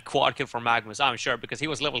 that would have been a quad kill for Magmus, I'm sure, because he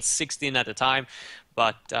was level 16 at the time.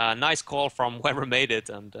 But nice call from whoever made it,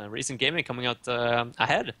 and Recent Gaming coming out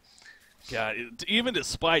ahead. Yeah, even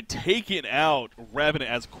despite taking out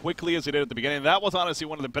Revenant as quickly as he did at the beginning, that was honestly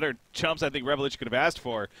one of the better chumps I think Revolution could have asked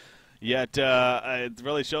for. Yet, it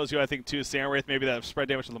really shows you, I think, too, Sandwraith, maybe that spread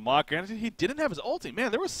damage to the Mock. And he didn't have his ulti. Man,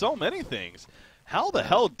 there were so many things. How the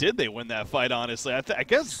hell did they win that fight, honestly? I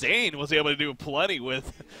guess Zane was able to do plenty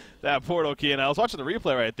with that Portal Key. And I was watching the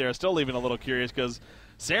replay right there, still leaving a little curious, because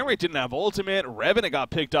Sandwraith didn't have ultimate. Revenant got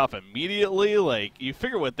picked off immediately. Like, you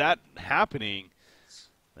figure with that happening,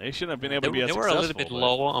 they shouldn't have been able to be as successful. They were a little bit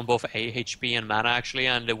low on both HP and mana, actually,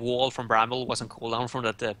 and the wall from Bramble wasn't cooldown from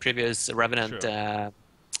that previous Revenant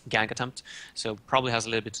gank attempt, so probably has a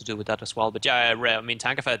little bit to do with that as well. But yeah, I mean,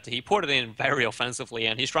 Tankafed, he poured it in very offensively,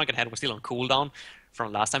 and his Shrunken Head was still on cooldown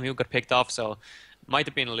from last time he got picked off, so might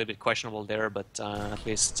have been a little bit questionable there, but at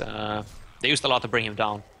least they used a lot to bring him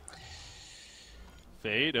down.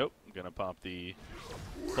 Fade, oh, gonna pop the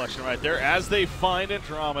collection right there as they find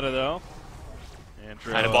Andromeda, though. And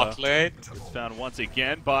a bot lane. It's found once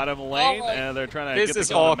again, bottom lane, and they're trying to get the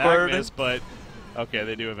kill on Magmus, but okay,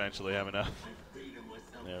 they do eventually have enough.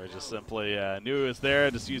 They were just simply knew he was there,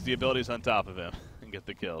 just use the abilities on top of him and get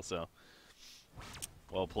the kill. So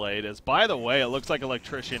well played. As by the way, it looks like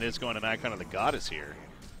Electrician is going to Icon of the Goddess here.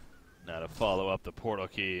 Now to follow up the Portal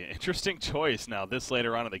Key. Interesting choice now this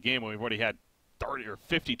later on in the game when we've already had 30 or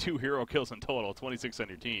 52 hero kills in total, 26 on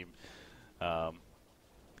your team.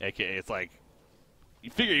 AKA, it's like you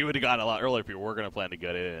figure you would have gotten a lot earlier if you were going to plan to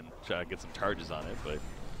get in and try to get some charges on it, but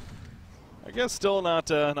I guess still not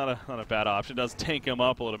a bad option. Does tank him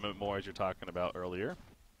up a little bit more as you're talking about earlier.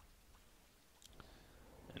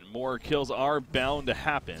 And more kills are bound to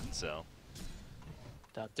happen, so.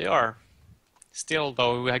 That they are. Still,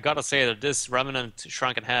 though, I gotta say that this Revenant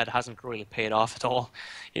Shrunken Head hasn't really paid off at all.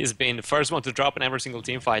 He's been the first one to drop in every single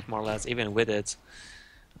team fight, more or less, even with it.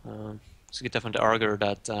 So you could definitely argue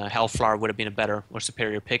that Hellflower would have been a better or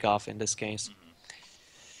superior pick-off in this case.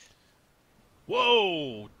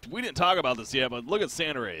 Whoa! We didn't talk about this yet, but look at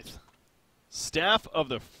Sandwraith. Staff of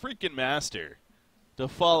the freaking Master to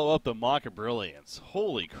follow up the Mock of Brilliance.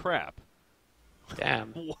 Holy crap.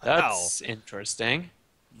 Damn, Wow. that's interesting.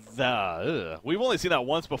 We've only seen that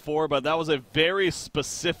once before, but that was a very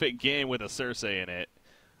specific game with a Circe in it.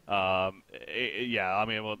 Yeah, I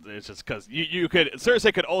mean, well, it's just because you could Circe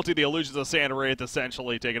could ulti the illusions of Sandwraith,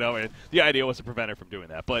 essentially take it over. And the idea was to prevent her from doing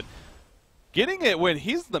that, but getting it when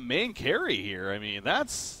he's the main carry here, I mean,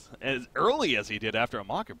 that's as early as he did after a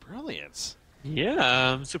Mock of Brilliance.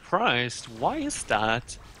 Yeah, I'm surprised. Why is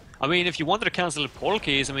that? I mean, if you wanted to cancel the portal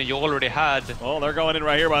keys, I mean, you already had... Oh, they're going in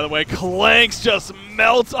right here, by the way. Clanks just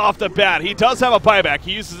melts off the bat. He does have a buyback.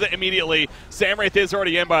 He uses it immediately. Sandwraith is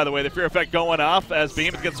already in, by the way. The Fear Effect going off as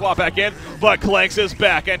Behemoth gets swapped back in, but Clanks is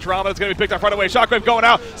back. Andromeda is going to be picked up right away. Shockwave going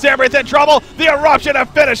out. Sandwraith in trouble. The Eruption to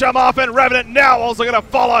finish him off, and Revenant now also going to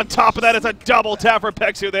fall on top of that. It's a double tap for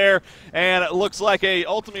Pexu there, and it looks like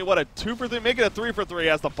ultimately, what, a 2 for 3? Make it a 3 for 3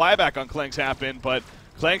 as the buyback on Clanks happened, but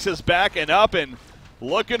Clanks is back and up and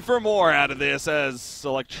looking for more out of this as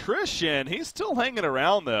Electrician. He's still hanging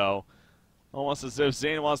around, though. Almost as if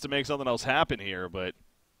Zane wants to make something else happen here, but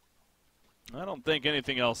I don't think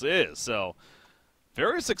anything else is. So,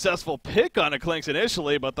 very successful pick on a Clanks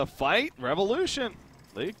initially, but the fight, Revolution,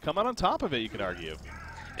 they come out on top of it, you could argue.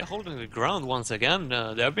 Yeah, holding the ground once again.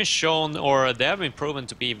 They have been shown, or they have been proven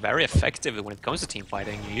to be very effective when it comes to team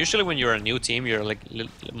fighting. Usually when you're a new team, you're like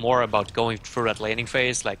more about going through that laning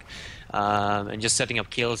phase, like and just setting up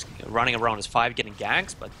kills, running around as 5, getting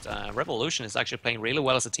ganks. But Revolution is actually playing really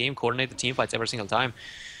well as a team, coordinated team fights every single time.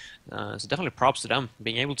 So definitely props to them.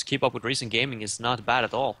 Being able to keep up with recent gaming is not bad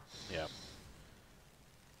at all. Yeah.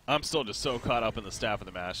 I'm still just so caught up in the staff of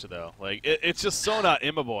the Master, though. Like, it's just so not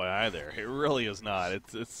Immaboy either. It really is not.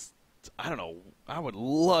 It's I don't know. I would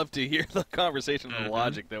love to hear the conversation and the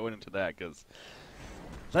logic that went into that, because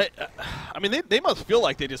I mean, they must feel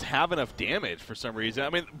like they just have enough damage for some reason. I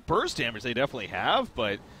mean, burst damage they definitely have,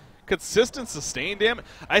 but consistent sustained damage.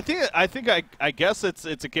 I guess it's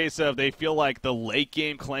a case of they feel like the late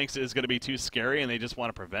game Clanks is going to be too scary, and they just want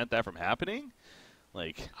to prevent that from happening.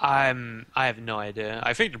 Like, I have no idea.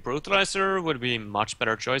 I think the Brutalizer would be a much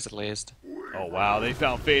better choice at least. oh wow, they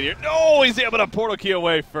found Fade here. No, he's able to portal key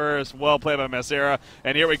away first. Well played by Messera.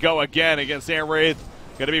 And here we go again against Sandwraith.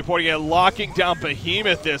 Going to be porting it, locking down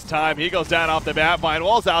Behemoth this time. He goes down off the bat. Vine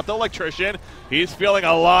Wall's out, the Electrician. He's feeling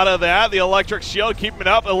a lot of that. The Electric Shield keeping it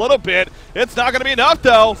up a little bit. It's not going to be enough,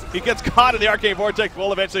 though. He gets caught in the Arcane Vortex.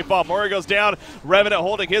 Will eventually fall. Mori goes down. Revenant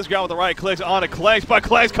holding his ground with the right clicks on to Clanks, but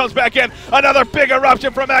Clanks comes back in. Another big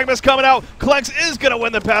eruption from Magnus coming out. Clanks is going to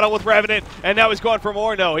win the battle with Revenant, and now he's going for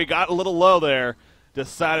more. No, he got a little low there.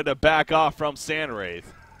 Decided to back off from Sandwraith,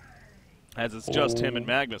 as it's just him and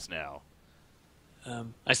Magnus now.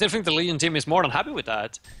 I still think the Legion team is more than happy with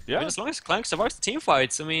that. Yeah. I mean, as long as Clank survives the team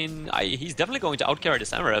fights, I mean, he's definitely going to outcarry the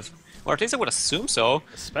Sandwraith. Or at least I would assume so.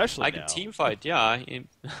 Especially like now. a team fight, yeah. I mean,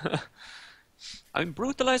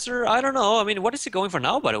 Brutalizer, I don't know. I mean, what is he going for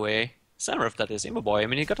now, by the way? Sandwraith, that is. Immaboy. I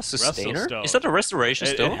mean, he got a Sustainer. Stone. Is that a Restoration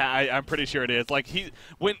still? I'm pretty sure it is. Like,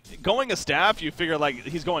 when going a staff, you figure, like,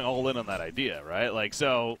 he's going all in on that idea, right? Like,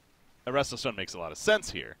 so a Resto Stone makes a lot of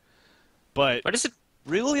sense here. But is it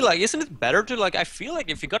really, like, isn't it better to, like, I feel like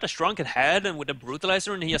if you got a Shrunken Head and with a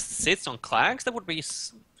Brutalizer and he just sits on Clanks, that would be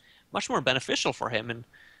much more beneficial for him. And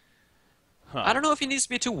I don't know if he needs to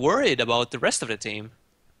be too worried about the rest of the team.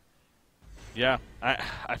 yeah,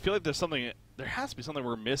 I feel like there has to be something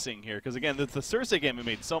we're missing here, because again, the Circe game, it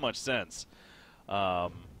made so much sense.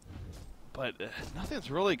 But nothing's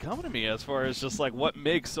really coming to me as far as just like what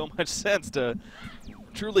makes so much sense to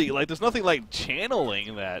truly, like, there's nothing like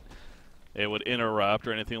channeling that it would interrupt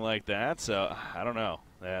or anything like that, so I don't know.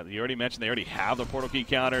 You already mentioned they already have the portal key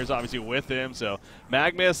counters, obviously, with him, so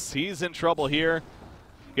Magnus, he's in trouble here.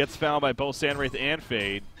 Gets found by both Sandwraith and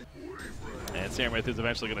Fade. And Sandwraith is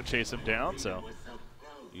eventually going to chase him down, so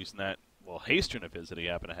using that, well, haste rune of his that he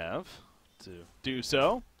happened to have to do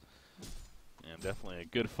so. And definitely a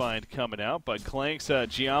good find coming out, but Clank's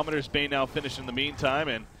Geometer's Bane now finished in the meantime,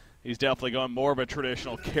 and he's definitely going more of a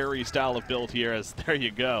traditional carry style of build here, as there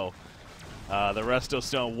you go. The Resto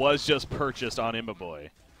Stone was just purchased on Immaboy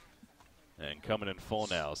and coming in full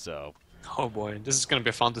now, so. Oh boy, this is going to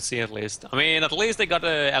be fun to see at least. I mean, at least they got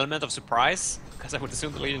an element of surprise, because I would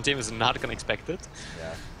assume the Legion team is not going to expect it.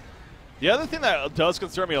 Yeah. The other thing that does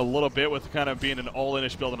concern me a little bit with kind of being an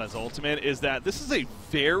all-in-ish build on his ultimate is that this is a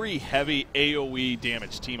very heavy AoE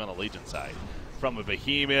damage team on the Legion side. From the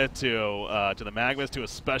Behemoth to the Magnus to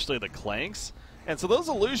especially the Clanks. And so those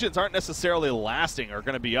illusions aren't necessarily lasting or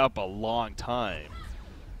going to be up a long time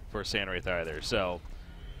for Sandwraith either. So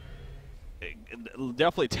it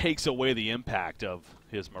definitely takes away the impact of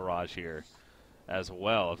his Mirage here as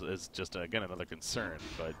well. It's just, again, another concern.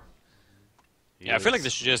 But yeah, I feel like they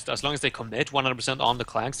should just, as long as they commit 100% on the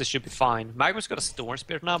Clanks, they should be fine. Magma's got a Storm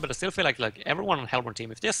Spirit now, but I still feel like everyone on Hellborn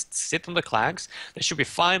team, if they just sit on the Clanks, they should be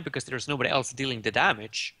fine because there's nobody else dealing the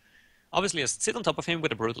damage. Obviously, just sit on top of him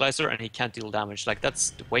with a Brutalizer and he can't deal damage. Like, that's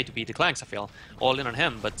the way to beat the Clanks, I feel. All in on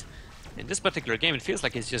him, but in this particular game, it feels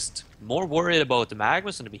like he's just more worried about the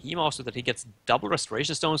Magmas and the Behemoth so that he gets double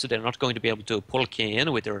Restoration Stones so they're not going to be able to pull K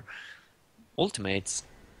in with their ultimates.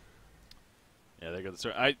 Yeah, they got the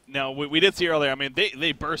start. Now, we did see earlier, I mean,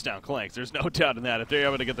 they burst down Clanks. There's no doubt in that. If they're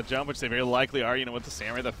able to get the jump, which they very likely are, you know, with the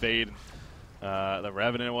Samurai, the Fade, the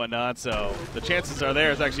Revenant and whatnot. So the chances are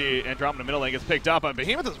there. It's actually Andromeda middle lane gets picked up. And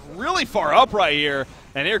Behemoth is really far up right here.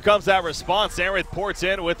 And here comes that response. Samurai ports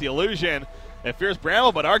in with the illusion. It fears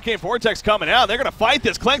Bramble, but Arcane Vortex coming out. They're going to fight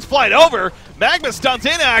this. Clanks flying over. Magma stuns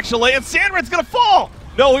in, actually, and Sandred's going to fall.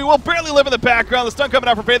 No, he will barely live in the background. The stun coming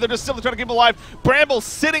out from Faith. They're just simply trying to keep him alive. Bramble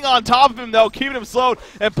sitting on top of him, though, keeping him slowed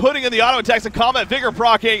and putting in the auto attacks and combat vigor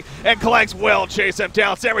proccing, and Clanks will chase him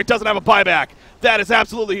down. Samurai doesn't have a buyback. That is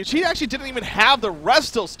absolutely huge. He actually didn't even have the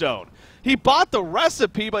Resto Stone. He bought the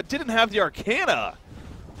recipe, but didn't have the Arcana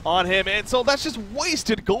on him, and so that's just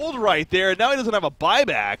wasted gold right there. Now he doesn't have a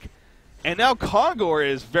buyback, and now Kongor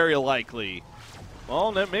is very likely.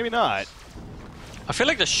 Well, no, maybe not. I feel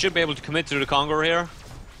like they should be able to commit to the Kongor here.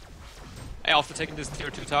 After taking this tier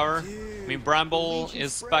 2 tower. I mean, Bramble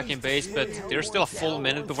is back in base, but there's still a full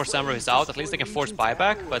minute before Samurai is out. At least they can force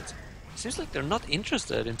buyback, but it seems like they're not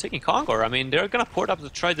interested in taking Kongor. I mean, they're gonna port up to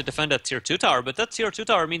try to defend that tier 2 tower, but that tier 2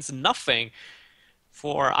 tower means nothing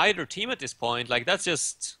for either team at this point. Like, that's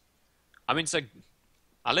just... I mean, it's like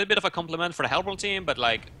a little bit of a compliment for the Hellborn team, but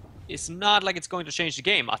like, it's not like it's going to change the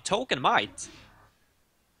game. A token might.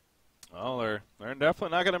 Well, they're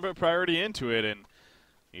definitely not going to put priority into it, and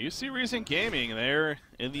you see Recent Gaming, they're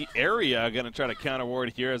in the area going to try to counter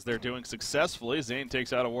ward here as they're doing successfully. Zane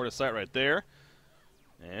takes out a ward of sight right there,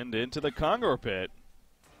 and into the Kongor pit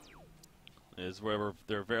is where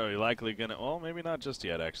they're very likely going to, well, maybe not just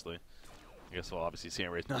yet, actually. I guess we'll obviously see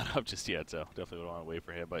Ray's not up just yet, so definitely would want to wait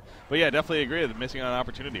for him. But yeah, definitely agree that missing on an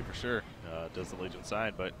opportunity for sure does the Legion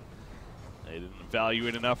side, but they didn't value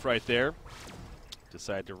it enough right there.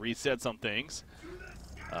 Decide to reset some things.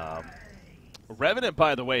 Revenant,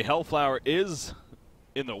 by the way, Hellflower is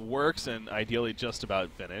in the works and ideally just about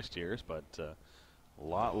finished here, but a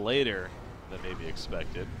lot later than maybe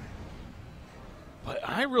expected. But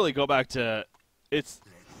I really go back to,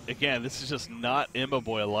 again, this is just not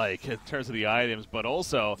Imboboy-like in terms of the items, but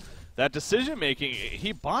also that decision-making.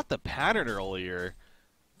 He bought the pattern earlier,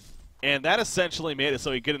 and that essentially made it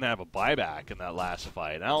so he couldn't have a buyback in that last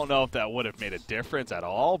fight. I don't know if that would have made a difference at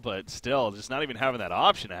all, but still, just not even having that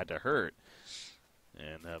option had to hurt.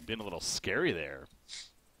 And being a little scary there.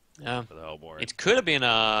 Yeah, for the Hellborn. It could have been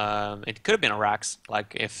a Rax,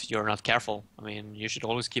 like, if you're not careful. I mean, you should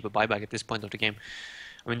always keep a buyback at this point of the game.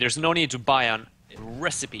 I mean, there's no need to buy a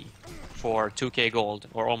recipe for 2k gold,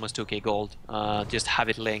 or almost 2k gold. Just have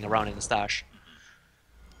it laying around in the stash.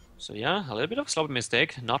 So yeah, a little bit of a sloppy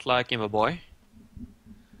mistake, not like Imboboy.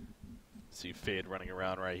 See Fade running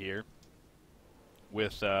around right here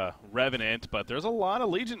with Revenant, but there's a lot of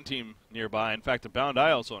Legion team nearby. In fact, the Bound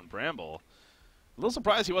Eye also on Bramble. A little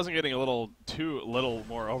surprised he wasn't getting a little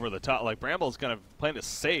more over the top. Like, Bramble's kind of playing it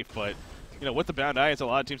safe, but you know, with the Bound Eye, it's a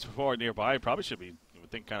lot of teams before nearby. Probably should be, you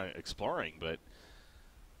would think, kind of exploring, but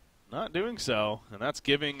not doing so, and that's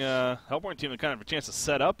giving Hellborn team kind of a chance to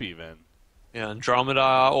set up even. Yeah,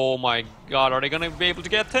 Andromeda, oh my god, are they going to be able to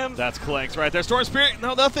get him? That's Clanks right there. Storm Spirit,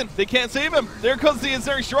 no, nothing. They can't save him. There comes the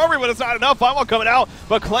Incendiary Strawberry, but it's not enough. Final coming out,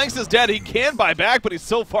 but Clanks is dead. He can buy back, but he's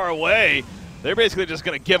so far away. They're basically just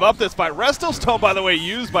going to give up this fight. Resto Stone, by the way,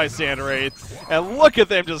 used by Sandwraith. And look at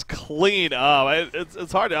them just clean up.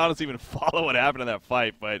 It's hard to honestly even follow what happened in that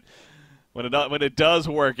fight, but when it does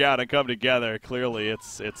work out and come together, clearly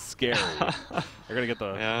it's scary. They're going to get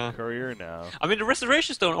the courier now. I mean, the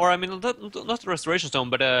Restoration Stone, or I mean, not the Restoration Stone,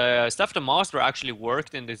 but Staff of the Master actually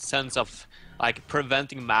worked in the sense of like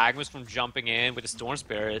preventing Magmas from jumping in with the Storm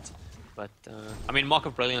Spirit. But, I mean, Mock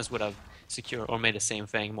of Brilliance would have secured or made the same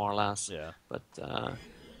thing, more or less. Yeah. But,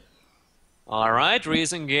 alright,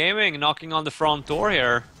 Reason Gaming knocking on the front door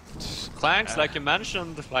here. Clanks, like you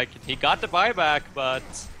mentioned, like he got the buyback, but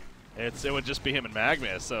it would just be him and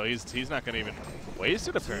Magmas, so he's not going to even waste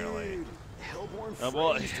it, apparently.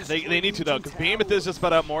 Well, they need to, though, because Behemoth is just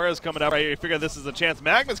about up. Moira's coming up right here. You figure this is a chance.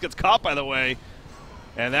 Magmas gets caught, by the way,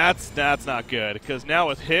 and that's not good, because now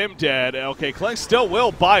with him dead, okay, Clank still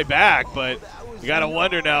will buy back, but You got to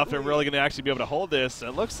wonder now if they're really going to actually be able to hold this.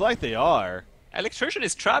 It looks like they are. Electrician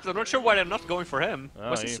is trapped. I'm not sure why they're not going for him.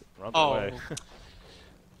 Oh, he runs away.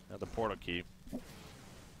 Now the portal key.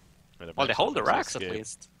 Well, they hold the racks at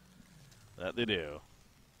least. That they do.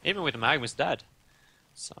 Even with the Magnus dead.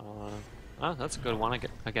 So, that's a good one,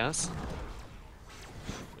 I guess.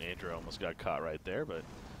 Andrew almost got caught right there, but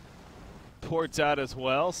ports out as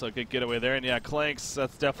well, so good getaway there. And yeah, Clanks,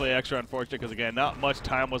 that's definitely extra unfortunate because, again, not much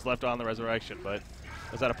time was left on the Resurrection, but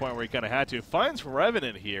was at a point where he kind of had to. Finds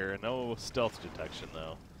Revenant here. No stealth detection,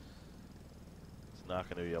 though. It's not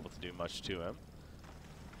going to be able to do much to him.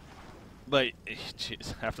 But,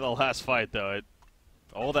 geez, after the last fight, though,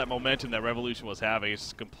 all that momentum that Revolution was having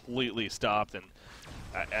is completely stopped, and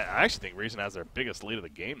I actually think Reason has their biggest lead of the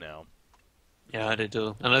game now. Yeah, they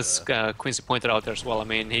do. And as Quincy pointed out there as well, I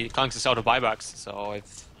mean, Clanks is out of buybacks, so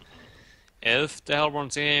if the Hellborn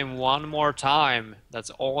team one more time, that's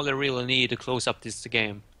all they really need to close up this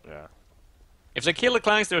game. Yeah. If they kill the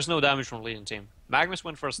Clanks, there's no damage from the Legion team. Magnus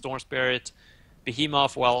went for a Storm Spirit.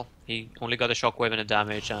 Behemoth, well, he only got a Shockwave and a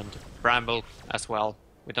damage, and Bramble as well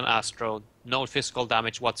with an Astro. No physical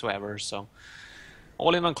damage whatsoever, so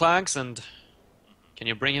all in on Clanks, and can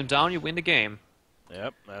you bring him down, you win the game.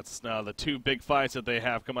 Yep, that's now the two big fights that they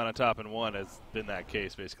have come out on top, and one has been that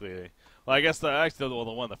case, basically. Well, I guess the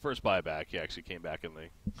first buyback, he actually came back and they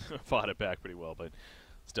fought it back pretty well, but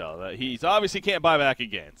still, he's obviously can't buy back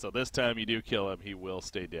again, so this time you do kill him, he will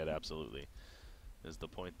stay dead, absolutely, is the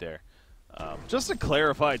point there. Just to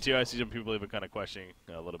clarify, too, I see some people even kind of questioning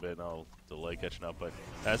a little bit, and I'll delay catching up, but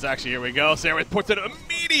that's actually, here we go. Sarah puts an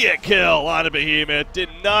immediate kill on a Behemoth.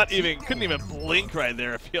 Couldn't even blink right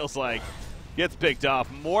there, it feels like. Gets picked off.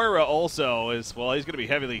 Moira also is, well, he's going to be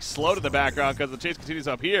heavily slowed in the background because the chase continues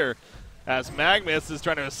up here as Magnus is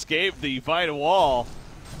trying to escape the Vine Wall.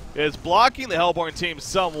 Is blocking the Hellborn team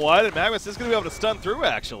somewhat, and Magnus is going to be able to stun through,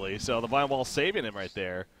 actually, so the Vine Wall saving him right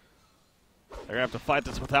there. They're going to have to fight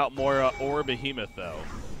this without Moira or Behemoth, though.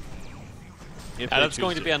 That's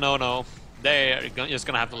going to be a no-no. They're just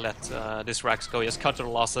going to have to let this Rax go. Just cut their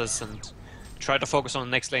losses and try to focus on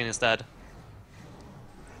the next lane instead.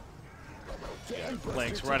 Yeah,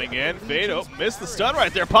 Clanks running in. Fade, missed the stun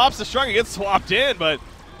right there. Pops the Shrunken, gets swapped in, but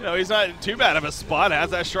you know he's not in too bad of a spot.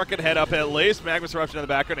 Has that Shrunken head up at least. Magnus eruption in the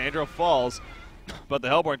background. Andro falls, but the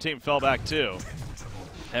Hellborn team fell back too.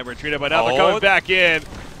 And retreated, but now they're coming back in.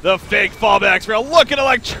 The fake fallbacks. Look at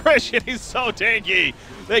Electrician. He's so tanky.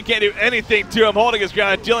 They can't do anything to him. Holding his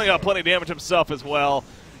ground, dealing out plenty of damage himself as well.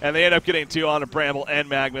 And they end up getting two onto Bramble and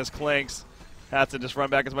Magnus. Clanks has to just run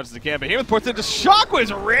back as much as he can. Behemoth ports into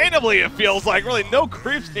Shockwaves randomly, it feels like. Really no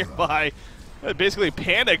creeps nearby. Basically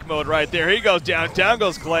panic mode right there. He goes down. Down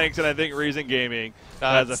goes Clanks, and I think Reason Gaming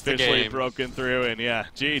has officially broken through. And yeah,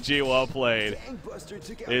 GG, well played,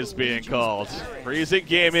 is being called. Reason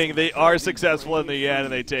Gaming, they are successful in the end,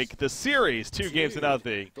 and they take the series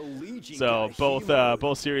 2-0. So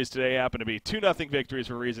both series today happen to be 2-0 victories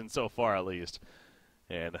for Reason so far, at least.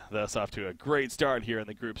 And thus off to a great start here in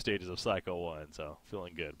the group stages of Psycho 1. So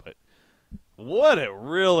feeling good. But what a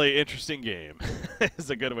really interesting game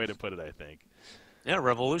is a good way to put it, I think. Yeah,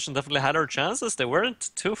 Revolution definitely had their chances. They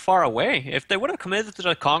weren't too far away. If they would have committed to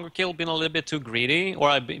the Conquer kill, been a little bit too greedy,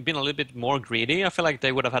 or been a little bit more greedy, I feel like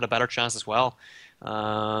they would have had a better chance as well.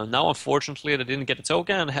 Now, unfortunately, they didn't get a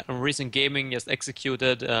token, and Reason Gaming just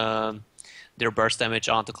executed their burst damage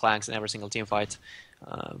onto Clanks in every single team fight.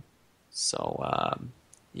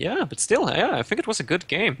 Yeah, but still, yeah, I think it was a good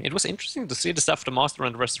game. It was interesting to see the stuff of the Master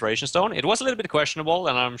and the Restoration Stone. It was a little bit questionable,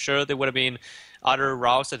 and I'm sure there would have been other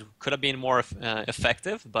routes that could have been more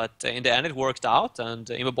effective, but in the end it worked out, and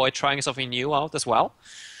Immoboy trying something new out as well.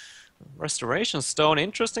 Restoration Stone,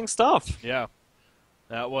 interesting stuff. Yeah,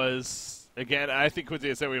 that was, again, I think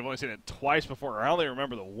Quincy said we've only seen it twice before. I only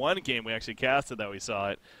remember the one game we actually casted that we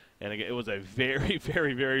saw it. And again, it was a very,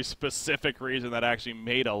 very, very specific reason that actually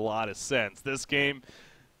made a lot of sense. This game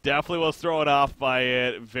definitely was thrown off by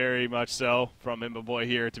it, very much so, from Immoboy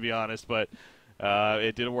here, to be honest. But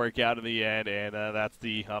it didn't work out in the end, and that's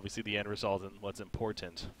obviously the end result and what's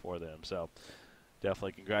important for them. So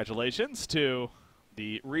definitely congratulations to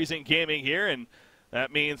the Reason Gaming here, and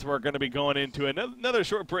that means we're going to be going into another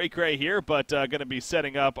short break right here, but going to be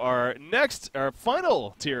setting up our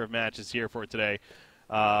final tier of matches here for today.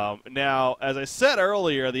 Now, as I said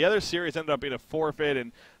earlier, the other series ended up being a forfeit,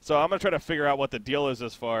 and so I'm going to try to figure out what the deal is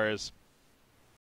as far as